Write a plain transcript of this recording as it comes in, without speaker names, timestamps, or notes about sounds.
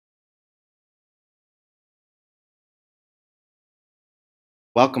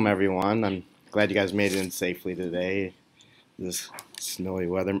Welcome, everyone. I'm glad you guys made it in safely today, this snowy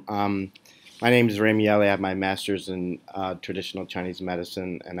weather. My name is Ramie Yelle. I have my master's in traditional Chinese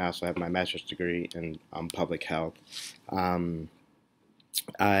medicine, and I also have my master's degree in public health. Um,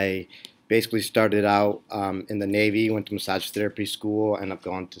 I basically started out in the Navy, went to massage therapy school, ended up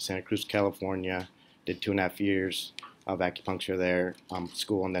going to Santa Cruz, California, did 2.5 years of acupuncture there,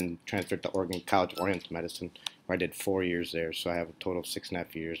 school, and then transferred to Oregon College of Oriental Medicine, where I did 4 years there. So I have a total of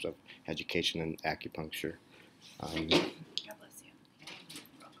 6.5 years of education in acupuncture. Um,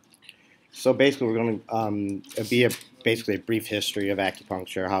 so basically, we're going to be basically a brief history of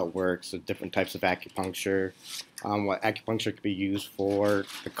acupuncture, how it works, the different types of acupuncture, what acupuncture could be used for,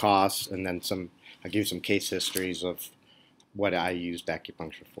 the costs, and then I'll give you some case histories of what I used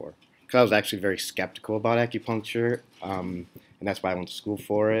acupuncture for. Because I was actually very skeptical about acupuncture, and that's why I went to school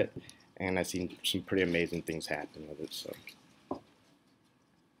for it, and I've seen some pretty amazing things happen with it. So.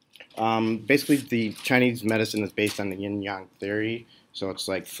 Basically, the Chinese medicine is based on the yin yang theory. So it's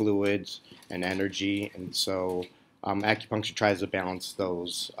like fluids and energy, and so acupuncture tries to balance the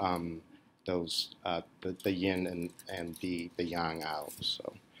yin and the yang out.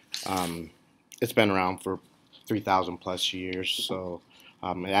 So it's been around for 3,000 plus years. So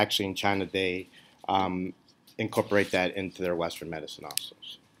actually, in China, they incorporate that into their Western medicine also.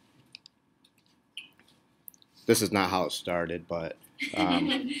 So this is not how it started, but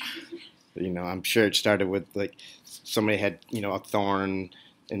I'm sure it started with like somebody had a thorn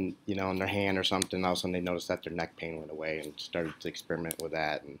in their hand or something. All of a sudden they noticed that their neck pain went away and started to experiment with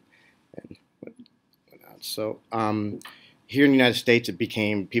that and whatnot. So here in the United States,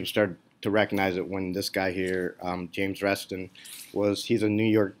 people started to recognize it when this guy here, James Reston, he's a New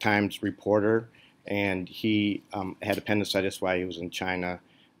York Times reporter, and he had appendicitis while he was in China.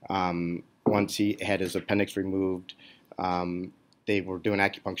 Once he had his appendix removed, they were doing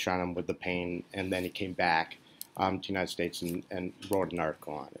acupuncture on him with the pain, and then he came back to the United States and wrote an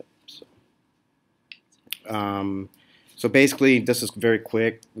article on it. So basically, this is very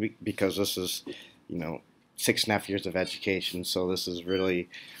quick because this is, 6.5 years of education. So this is really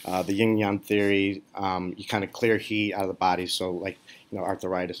the yin yang theory. You kind of clear heat out of the body. So like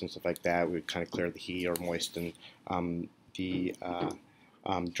arthritis and stuff like that, we kind of clear the heat or moisten the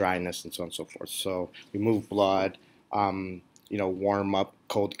dryness and so on and so forth. So we move blood. Warm up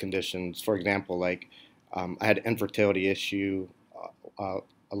cold conditions. For example, like I had an infertility issue, a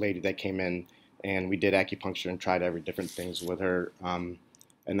lady that came in, and we did acupuncture and tried every different things with her, and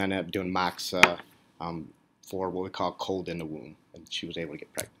then ended up doing moxa for what we call cold in the womb, and she was able to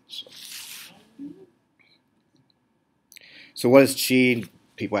get pregnant. So what is qi?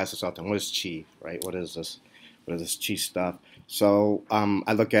 People ask us often, what is qi, right? What is this? What is this qi stuff? So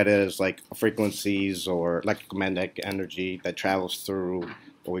I look at it as like frequencies or electromagnetic energy that travels through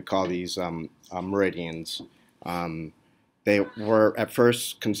what we call these meridians. They were at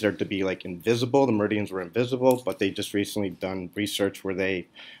first considered to be like invisible. The meridians were invisible, but they just recently done research where they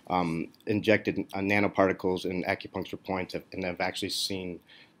injected nanoparticles in acupuncture points and have actually seen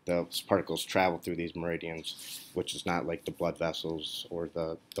those particles travel through these meridians, which is not like the blood vessels or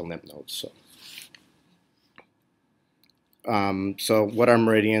the lymph nodes. So what are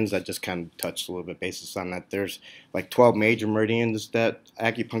meridians? I just kind of touched a little bit basis on that. There's like 12 major meridians that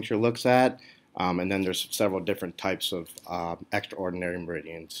acupuncture looks at, and then there's several different types of extraordinary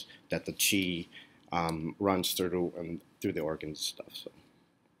meridians that the qi runs through and through the organs and stuff. So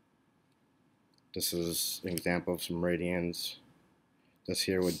this is an example of some meridians. This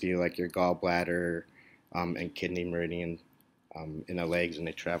here would be like your gallbladder and kidney meridian in the legs, and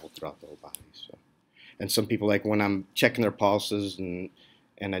they travel throughout the whole body. So. And some people, like when I'm checking their pulses and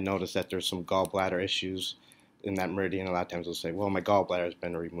I notice that there's some gallbladder issues in that meridian, a lot of times they'll say, well, my gallbladder has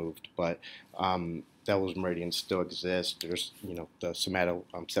been removed, but those meridians still exist. There's, the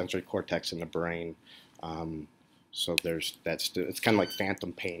somatosensory cortex in the brain. So it's kind of like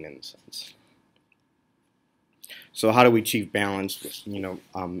phantom pain in a sense. So how do we achieve balance?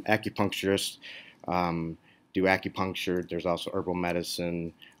 Acupuncturists do acupuncture. There's also herbal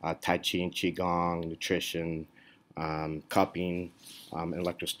medicine, Tai Chi and Qigong, nutrition, cupping, and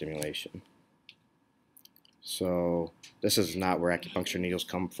electrostimulation. So this is not where acupuncture needles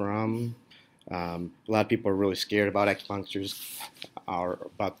come from. A lot of people are really scared about acupunctures or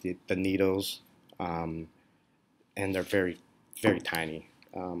about the needles, and they're very, very tiny.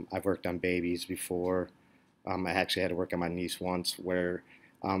 I've worked on babies before. I actually had to work on my niece once where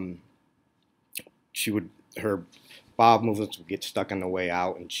her bowel movements would get stuck on the way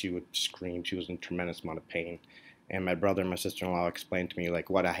out and she would scream. She was in a tremendous amount of pain. And my brother and my sister-in-law explained to me like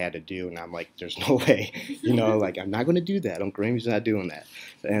what I had to do, and I'm like, there's no way, you know, like I'm not going to do that. Uncle Ramie's not doing that.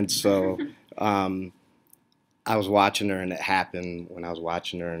 And so I was watching her, and it happened when I was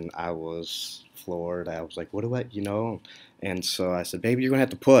watching her, and I was floored. I was like, what do I, you know? And so I said, baby, you're going to have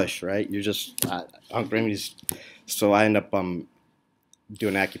to push, right? You're just, Uncle Ramie's. So I ended up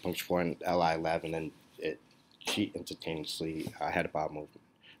doing acupuncture for an LI11, and she instantaneously had a bowel movement.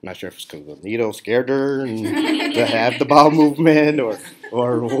 I'm not sure if it's because the needle scared her and to have the bowel movement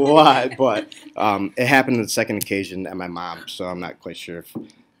or what, but it happened on the second occasion at my mom, so I'm not quite sure if,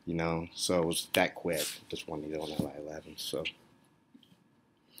 you know, so it was that quick, just one needle on LI11. So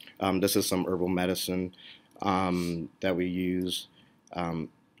this is some herbal medicine that we use.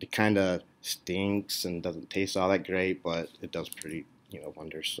 It kind of stinks and doesn't taste all that great, but it does pretty, you know,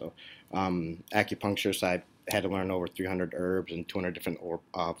 wonders. So acupuncture, so I had to learn over 300 herbs and 200 different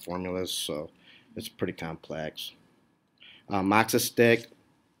formulas, so it's pretty complex. Moxa stick.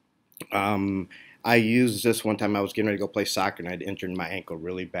 I used this one time. I was getting ready to go play soccer, and I'd injured my ankle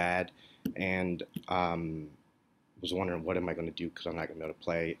really bad, and was wondering what am I going to do because I'm not going to be able to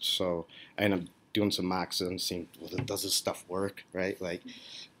play. So I ended up doing some moxa and seeing, well, does this stuff work, right? Like,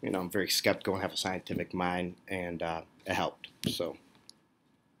 you know, I'm very skeptical and have a scientific mind, and it helped. So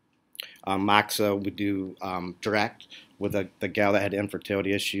moxa we do direct with the gal that had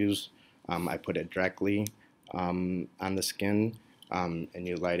infertility issues. I put it directly on the skin, and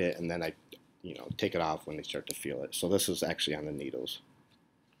you light it, and then I, you know, take it off when they start to feel it. So this is actually on the needles.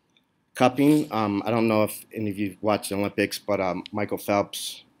 Cupping. I don't know if any of you watched the Olympics, but Michael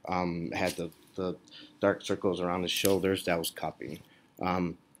Phelps had the dark circles around his shoulders. That was cupping.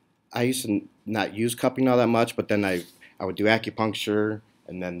 I used to not use cupping all that much, but then I would do acupuncture,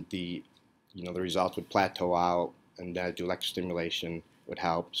 and then the results would plateau out, and then I'd do electrostimulation would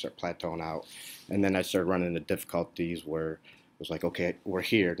help start plateauing out, and then I started running into difficulties where it was like, okay, we're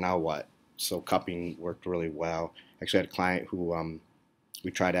here, now what? So cupping worked really well. Actually, I had a client who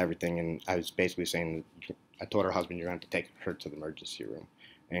we tried everything, and I was basically saying, I told her husband, you're going to have to take her to the emergency room,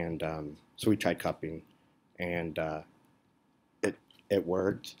 and so we tried cupping, and it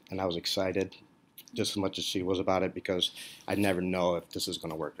worked, and I was excited just as much as she was about it, because I never know if this is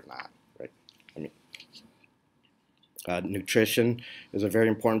going to work or not, right? I mean, nutrition is a very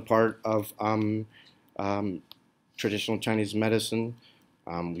important part of traditional Chinese medicine.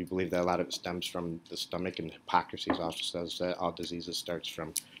 We believe that a lot of it stems from the stomach, and Hippocrates also says that all diseases starts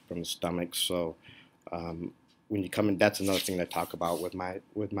from the stomach. So when you come in, that's another thing that I talk about with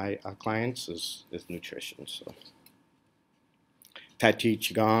my clients is nutrition. So Tai Chi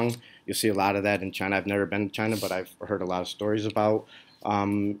Qigong, you'll see a lot of that in China. I've never been to China, but I've heard a lot of stories about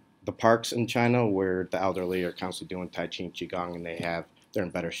the parks in China where the elderly are constantly doing Tai Chi and Qigong, and they're in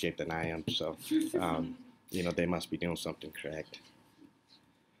better shape than I am. So you know, they must be doing something correct.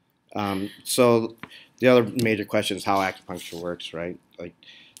 So the other major question is how acupuncture works, right? Like,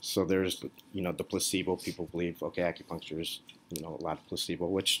 so there's, you know, the placebo. People believe, okay, acupuncture is, you know, a lot of placebo,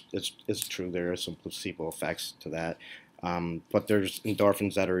 which is true. There are some placebo effects to that. But there's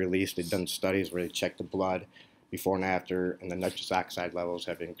endorphins that are released. They've done studies where they check the blood before and after, and the nitrous oxide levels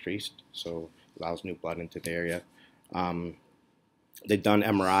have increased, so it allows new blood into the area. They've done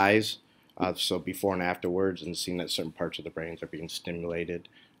MRIs, so before and afterwards, and seen that certain parts of the brains are being stimulated,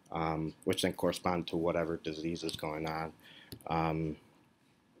 which then correspond to whatever disease is going on.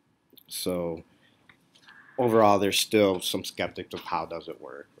 So overall, there's still some skeptics of how does it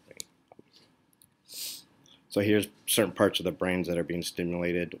work. Right? So here's certain parts of the brains that are being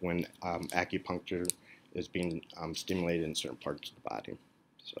stimulated when acupuncture is being stimulated in certain parts of the body.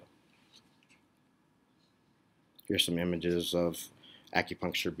 So here's some images of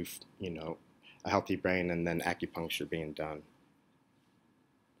acupuncture, you know, a healthy brain, and then acupuncture being done.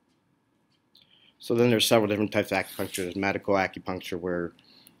 So then there's several different types of acupuncture. There's medical acupuncture where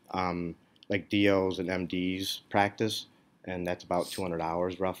like DOs and MDs practice, and that's about 200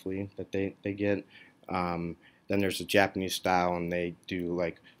 hours roughly that they get. Then there's the Japanese style, and they do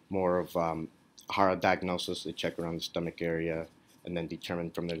like more of Hara diagnosis. They check around the stomach area and then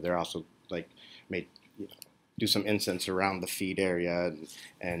determine from there. They're also like do some incense around the feet area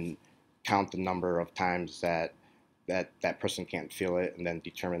and count the number of times that person can't feel it, and then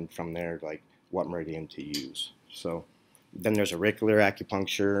determine from there like what meridian to use. So then there's auricular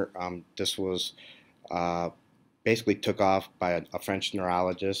acupuncture. This was basically took off by a French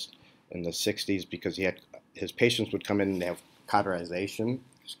neurologist in the 60s because his patients would come in and they have cauterization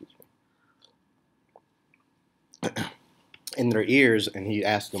in their ears, and he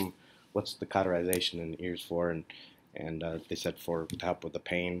asked them, what's the cauterization in the ears for? And they said to help with the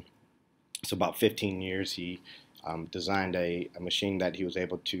pain. So about 15 years he designed a machine that he was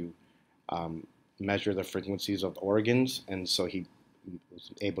able to measure the frequencies of the organs, and so he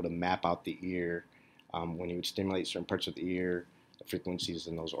was able to map out the ear. When he would stimulate certain parts of the ear, the frequencies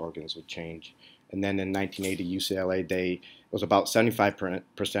in those organs would change. And then in 1980, UCLA, it was about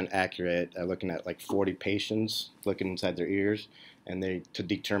 75% accurate at looking at like 40 patients, looking inside their ears, and to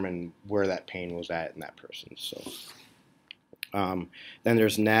determine where that pain was at in that person. So then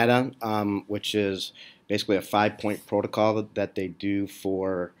there's NADA, which is basically a 5-point protocol that they do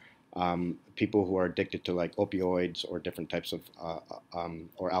for people who are addicted to like opioids or different types of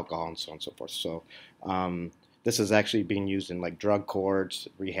or alcohol and so on and so forth. So this is actually being used in like drug courts,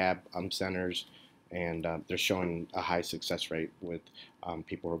 rehab centers, and they're showing a high success rate with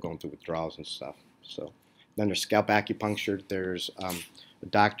people who are going through withdrawals and stuff. So then there's scalp acupuncture. There's a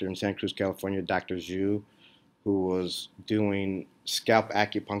doctor in Santa Cruz, California, Dr. Zhu, who was doing scalp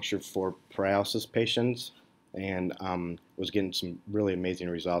acupuncture for paralysis patients and was getting some really amazing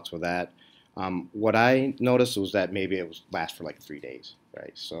results with that. What I noticed was that maybe it was last for like 3 days,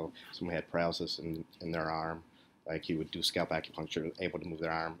 right? So someone had paralysis in their arm, like he would do scalp acupuncture, able to move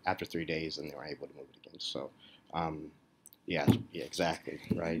their arm after 3 days, and they were able to move it again. So, yeah, exactly,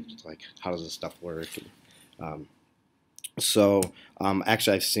 right? It's like, how does this stuff work?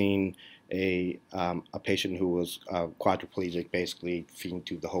 Actually, I've seen a patient who was quadriplegic, basically feeding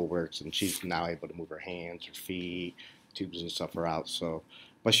tube, the whole works, and she's now able to move her hands, her feet, tubes and stuff are out. So,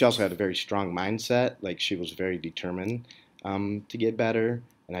 but she also had a very strong mindset. Like she was very determined to get better,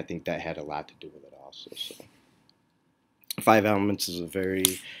 and I think that had a lot to do with it also. So, 5 Elements is a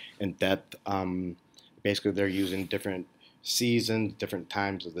very in-depth. Basically, they're using different seasons, different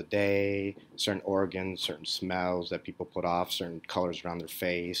times of the day, certain organs, certain smells that people put off, certain colors around their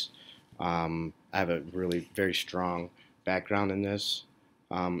face. I have a really very strong background in this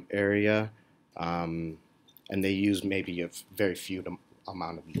area, and they use maybe a very few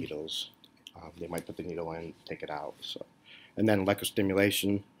amount of needles. They might put the needle in, take it out. So, and then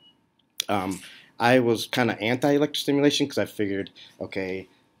electrostimulation. I was kind of anti-electrostimulation because I figured, okay,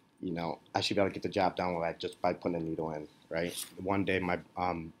 I should be able to get the job done with that just by putting a needle in, right? One day, my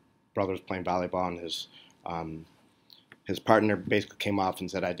brother was playing volleyball, and his partner basically came off and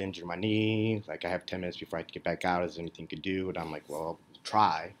said, I'd injured my knee. Like, I have 10 minutes before I get back out. Is there anything you could do? And I'm like, well,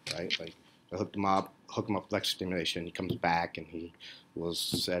 try, right? Like, I hooked him up with electrostimulation. He comes back, and he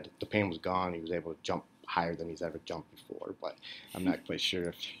said the pain was gone. He was able to jump higher than he's ever jumped before. But I'm not quite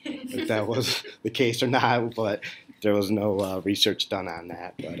sure if that was the case or not. But there was no research done on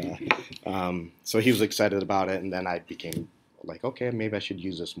that. But so he was excited about it, and then I became like, okay, maybe I should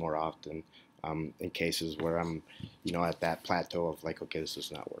use this more often. In cases where I'm, at that plateau of like, okay, this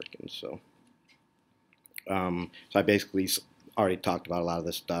is not working. So I basically already talked about a lot of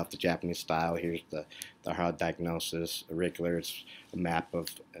this stuff. The Japanese style. Here's the hard diagnosis. Auricular. It's a map of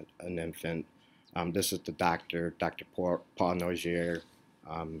an infant. This is the Dr. Paul Nogier,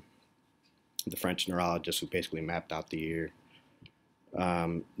 the French neurologist who basically mapped out the ear.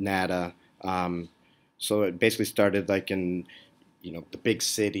 NADA. So it basically started like in, the big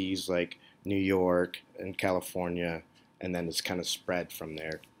cities like New York and California, and then it's kind of spread from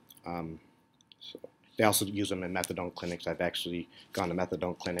there. So they also use them in methadone clinics. I've actually gone to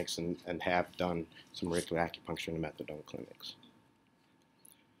methadone clinics and have done some auricular acupuncture in the methadone clinics.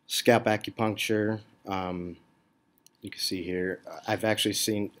 Scalp acupuncture, you can see here. I've actually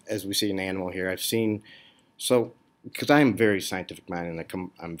seen, as we see an animal here, because I am very scientific minded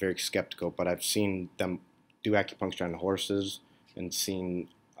and I'm very skeptical, but I've seen them do acupuncture on the horses and seen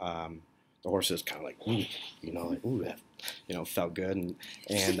the horses kind of like, ooh, like, ooh, that, felt good.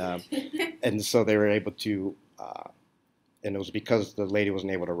 And so they were able to, and it was because the lady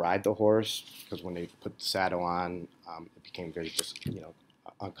wasn't able to ride the horse, because when they put the saddle on, it became very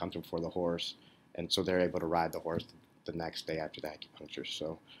uncomfortable for the horse. And so they're able to ride the horse the next day after the acupuncture.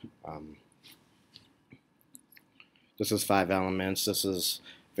 So this is 5 Elements. This is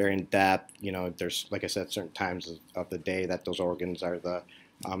very in depth. There's, like I said, certain times of the day that those organs are the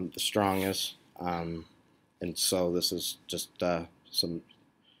strongest, and so this is just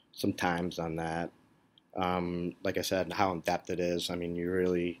some times on that. Like I said, how in depth it is. I mean, you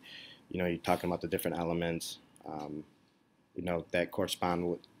really, you're talking about the different elements, that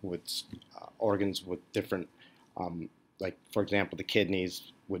correspond with organs with different, like for example, the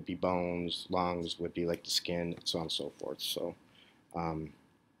kidneys would be bones, lungs would be like the skin, and so on and so forth. So, I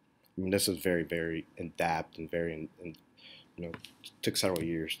mean, this is very, very in depth and very took several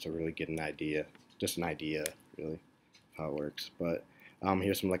years to really get an idea, just an idea, really, how it works. But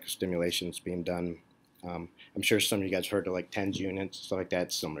here's some electrostimulations being done. I'm sure some of you guys heard of like TENS units, stuff like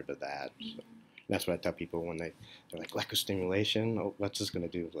that, similar to that. So, That's what I tell people when they're like, electrostimulation, oh, what's this going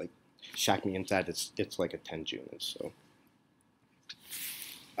to do? Like, shock me inside. It's like a 10 units.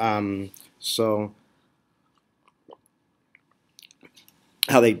 So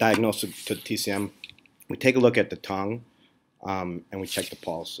how they diagnose it to TCM, we take a look at the tongue, and we check the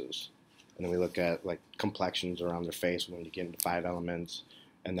pulses. And then we look at like complexions around their face when you get into 5 elements,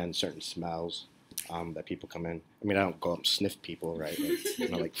 and then certain smells that people come in. I mean, I don't go up and sniff people, right?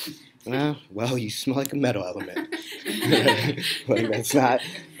 Like, well, you smell like a metal element. Like that's not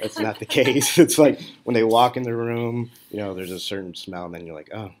the case. It's like when they walk in the room, there's a certain smell, and then you're like,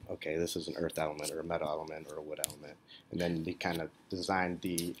 oh, okay, this is an earth element or a metal element or a wood element, and then they kind of design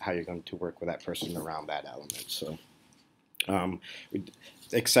how you're going to work with that person around that element. So.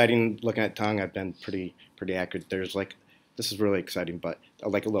 Exciting looking at tongue. I've been pretty accurate. There's like, this is really exciting, but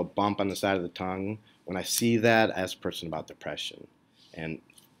like a little bump on the side of the tongue. When I see that, I ask a person about depression, and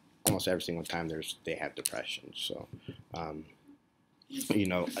almost every single time they have depression. So, and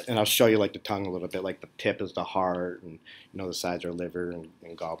I'll show you like the tongue a little bit. Like the tip is the heart, and the sides are liver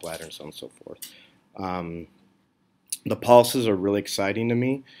and gallbladder, and so on and so forth. The pulses are really exciting to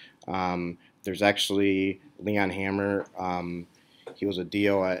me. There's actually Leon Hammer. He was a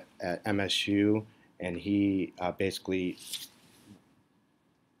DO at MSU, and he basically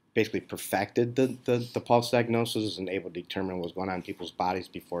perfected the pulse diagnosis and able to determine what was going on in people's bodies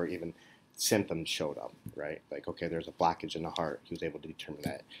before even symptoms showed up, right? Like, okay, there's a blockage in the heart. He was able to determine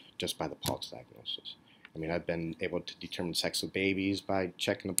that just by the pulse diagnosis. I mean, I've been able to determine sex of babies by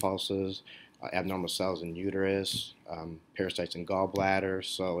checking the pulses, abnormal cells in uterus, parasites in gallbladder.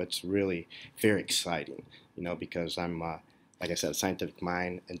 So it's really very exciting, because I'm, like I said, a scientific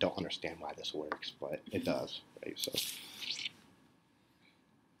mind and don't understand why this works, but it does, right?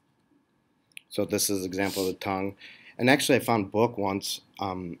 So this is an example of the tongue. And actually, I found a book once,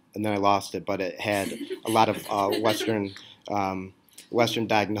 and then I lost it, but it had a lot of Western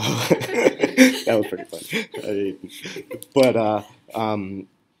diagnosis. That was pretty funny. But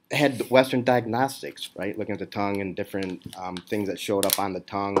had Western diagnostics, right? Looking at the tongue and different things that showed up on the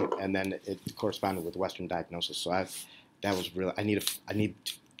tongue, and then it corresponded with Western diagnosis. So that was really, I need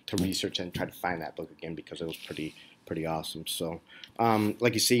to research and try to find that book again because it was pretty awesome. So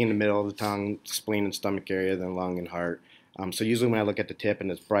like you see in the middle of the tongue, spleen and stomach area, then lung and heart. So usually when I look at the tip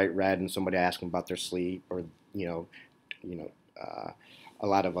and it's bright red and somebody asks them about their sleep or a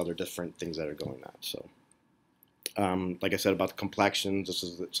lot of other different things that are going on. So like I said about the complexions, this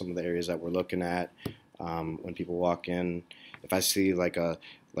is some of the areas that we're looking at when people walk in. If I see like a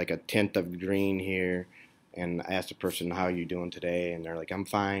tint of green here, and I ask the person, how are you doing today? And they're like, I'm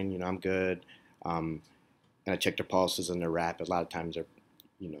fine, I'm good. And I check their pulses and they're rapid. A lot of times they're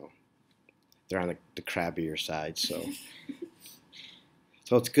on the crabbier side. So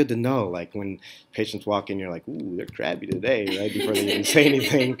it's good to know, like when patients walk in, you're like, ooh, they're crabby today, right? Before they even say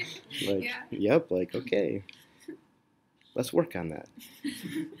anything. Like, yep, like, okay, let's work on that.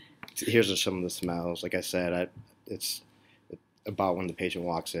 Here's some of the smells. Like I said, it's about when the patient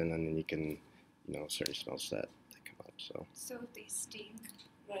walks in, and then you can, certain smells that come up. So if they stink,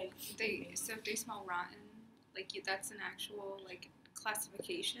 right? If they smell rotten, like that's an actual like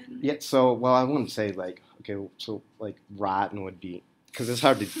classification. Yeah. So I wouldn't say like, okay, so like rotten would be, because it's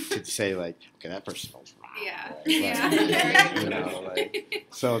hard to say like, okay, that person smells rotten. Yeah. Right? Yeah.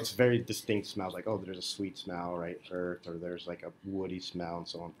 So it's very distinct smells. Like, oh, there's a sweet smell, right? Earth, or there's like a woody smell and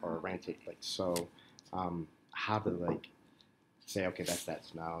so on, or a ranted, like so. How to like say, okay, that's that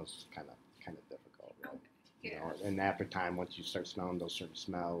smell is kind of difficult, right? Yeah. And after time, once you start smelling those certain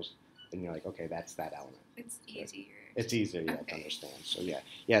smells, then you're like, okay, that's that element. It's easier. It's easier, to understand. So yeah,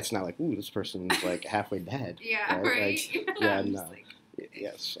 it's not like, ooh, this person's like halfway dead. Yeah, right. Like, yeah, no.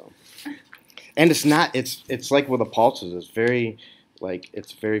 Yeah, so. And it's not. It's like with the pulses. It's very,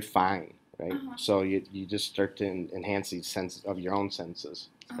 it's very fine, right? So you just start to enhance these senses of your own senses,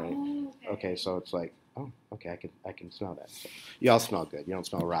 right? Oh, okay. So it's like, oh, okay, I can smell that. So you all smell good. You don't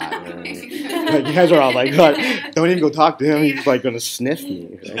smell rotten. Or anything. Like you guys are all like, don't even go talk to him. He's like gonna sniff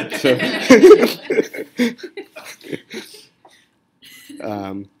me, right? So.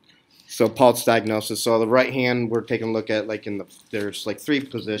 So pulse diagnosis. So the right hand, we're taking a look at there's like 3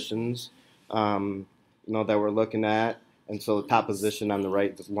 positions, that we're looking at. And so the top position on the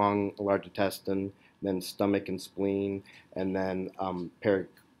right is lung, large intestine, then stomach and spleen, and then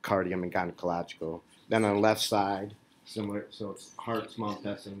pericardium and gynecological. Then on the left side, similar, so it's heart, small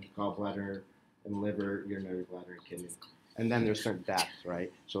intestine, gallbladder, and liver, urinary bladder, and kidney. And then there's certain depths,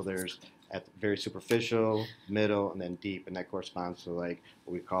 right? So there's at very superficial, middle, and then deep, and that corresponds to like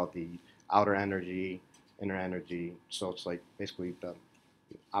what we call the outer energy, inner energy. So it's like basically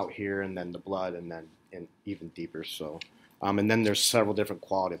out here, and then the blood, and then even deeper. So, and then there's several different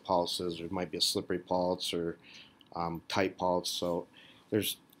quality of pulses. There might be a slippery pulse or tight pulse. So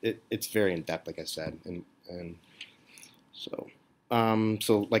it's very in depth, like I said, and so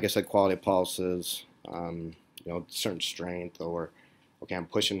so like I said, quality of pulses, certain strength, or okay, I'm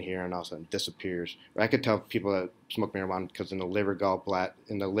pushing here and all of a sudden it disappears. Or I could tell people that smoke marijuana because in the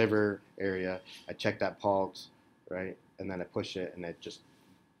in the liver area, I check that pulse, right, and then I push it, and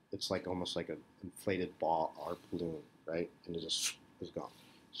it's like almost like an inflated ball or balloon, right, and it just is gone.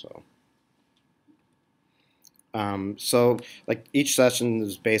 So. So like each session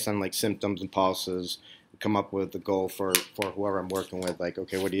is based on like symptoms and pulses. Come up with the goal for whoever I'm working with. Like,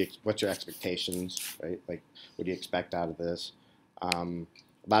 okay, what's your expectations, right? Like, what do you expect out of this? A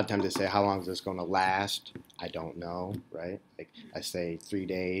lot of times they say, how long is this going to last? I don't know, right? Like I say 3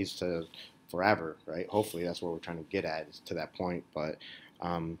 days to forever, right? Hopefully that's what we're trying to get at, is to that point. But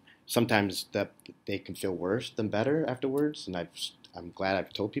sometimes that they can feel worse than better afterwards, and I'm glad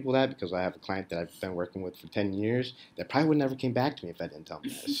I've told people that, because I have a client that I've been working with for 10 years that probably would never came back to me if I didn't tell him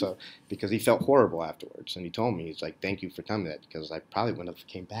that. So, because he felt horrible afterwards, and he told me, he's like, thank you for telling me that, because I probably wouldn't have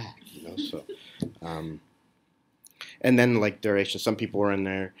came back, so. And then like duration, some people are in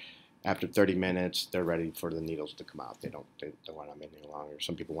there after 30 minutes, they're ready for the needles to come out. They don't want them in any longer.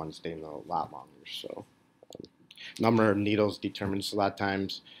 Some people want to stay in a lot longer. So number of needles determines a lot of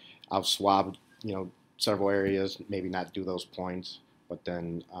times. I'll swab, several areas, maybe not do those points, but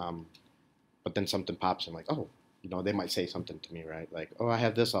then something pops in, like, oh, they might say something to me, right? Like, oh, I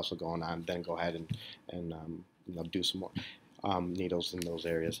have this also going on. Then go ahead and do some more needles in those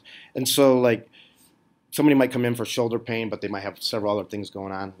areas. And so like somebody might come in for shoulder pain, but they might have several other things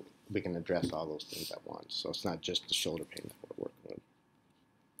going on. We can address all those things at once. So it's not just the shoulder pain that we're working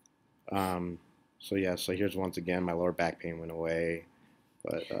with. So yeah, so here's once again, my lower back pain went away.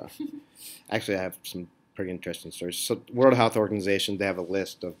 But actually, I have some pretty interesting stories. So World Health Organization, they have a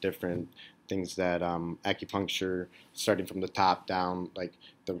list of different things that acupuncture, starting from the top down, like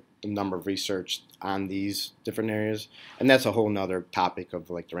the number of research on these different areas. And that's a whole nother topic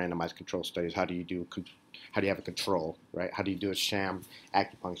of like the randomized control studies. How do you have a control, right? How do you do a sham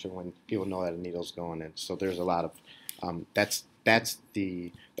acupuncture when people know that a needle's going in? So there's a lot of, that's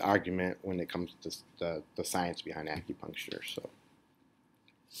the argument when it comes to the science behind acupuncture.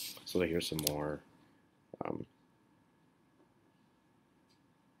 So here's some more.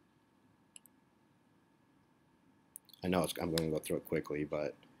 I know I'm going to go through it quickly,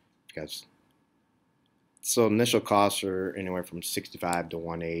 but because so initial costs are anywhere from 65 to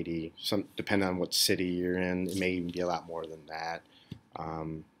 180. Some depending on what city you're in, it may even be a lot more than that.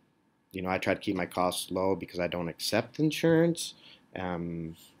 I try to keep my costs low because I don't accept insurance,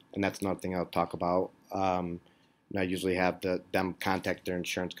 and that's another thing I'll talk about. I usually have them contact their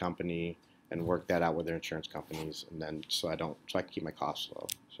insurance company and work that out with their insurance companies, and then so I can keep my costs low.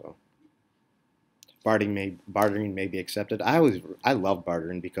 So bartering may be accepted. I love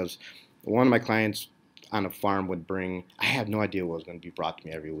bartering because one of my clients on a farm would bring. I have no idea what was going to be brought to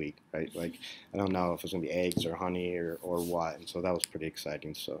me every week, right? Like I don't know if it was going to be eggs or honey or what, and so that was pretty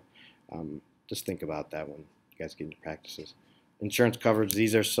exciting. So just think about that when you guys get into practices. Insurance coverage.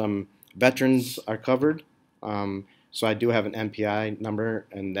 These are some veterans are covered. So I do have an MPI number,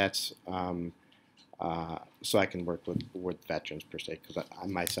 and that's so I can work with veterans per se, because I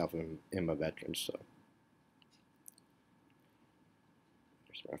myself am a veteran. So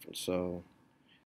here's a reference. So